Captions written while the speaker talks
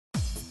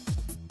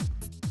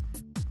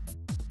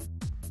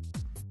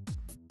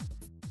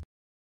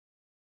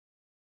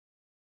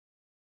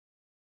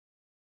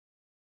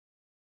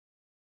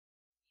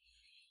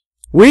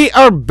We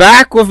are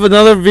back with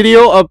another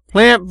video of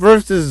Plant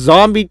vs.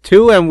 Zombie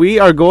 2, and we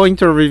are going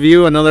to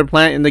review another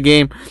plant in the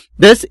game.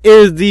 This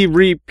is the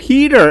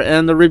Repeater,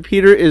 and the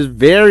Repeater is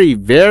very,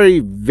 very,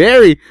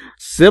 very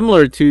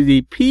similar to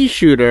the Pea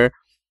Shooter.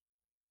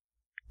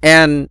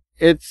 And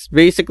it's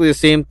basically the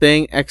same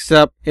thing,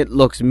 except it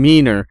looks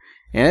meaner.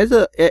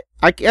 And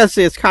I guess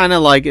it's kind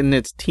of like in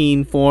its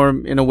teen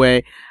form in a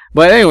way.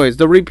 But anyways,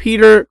 the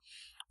Repeater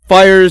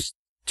fires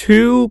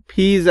 2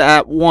 peas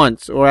at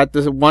once, or at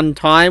this one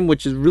time,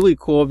 which is really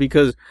cool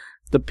because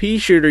the Pea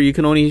Shooter, you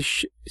can only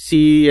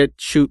see it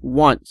shoot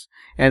once,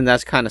 and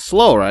that's kind of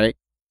slow, right?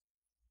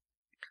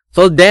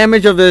 So the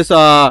damage of this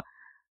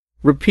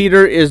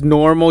Repeater is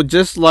normal,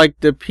 just like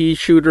the Pea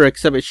Shooter,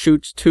 except it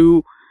shoots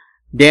 2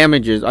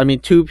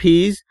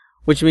 peas,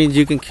 which means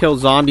you can kill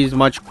zombies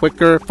much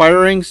quicker.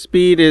 Firing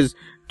speed is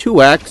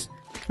 2x,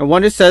 and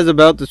what it says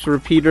about this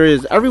Repeater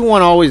is,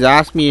 everyone always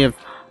asks me if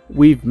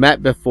we've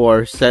met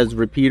before, says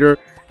Repeater.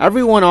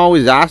 Everyone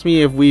always asks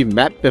me if we've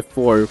met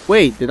before.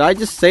 Wait, did I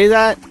just say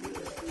that?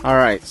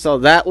 Alright, so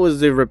that was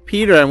the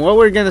Repeater, and what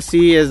we're gonna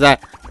see is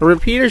that the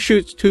Repeater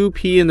shoots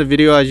 2p in the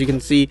video, as you can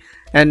see,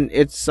 and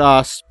its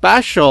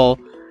special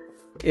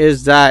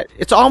is that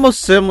it's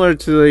almost similar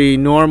to the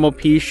normal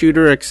Pea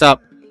Shooter,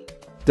 except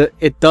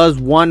it does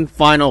one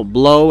final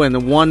blow, and the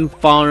one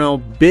final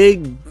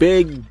big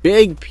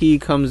pea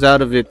comes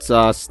out of its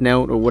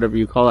snout, or whatever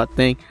you call that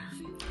thing.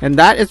 And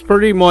that is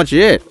pretty much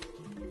it.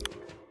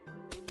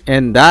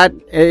 And that,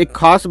 it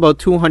costs about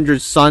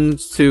 200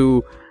 suns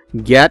to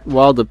get,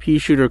 while the Pea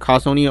Shooter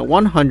costs only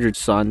 100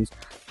 suns.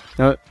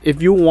 Now,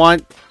 if you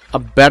want a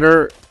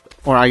better,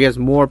 or I guess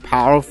more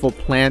powerful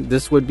plant,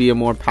 this would be a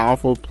more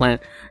powerful plant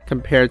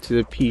compared to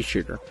the Pea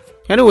Shooter.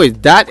 Anyways,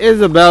 that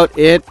is about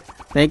it.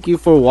 Thank you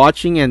for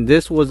watching, and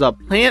this was a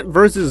Plant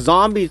vs.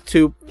 Zombie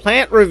 2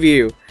 plant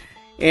review.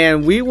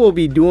 And we will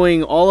be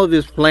doing all of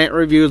this plant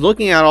reviews,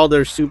 looking at all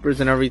their supers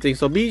and everything.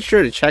 So be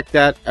sure to check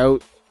that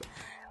out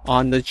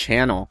on the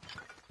channel.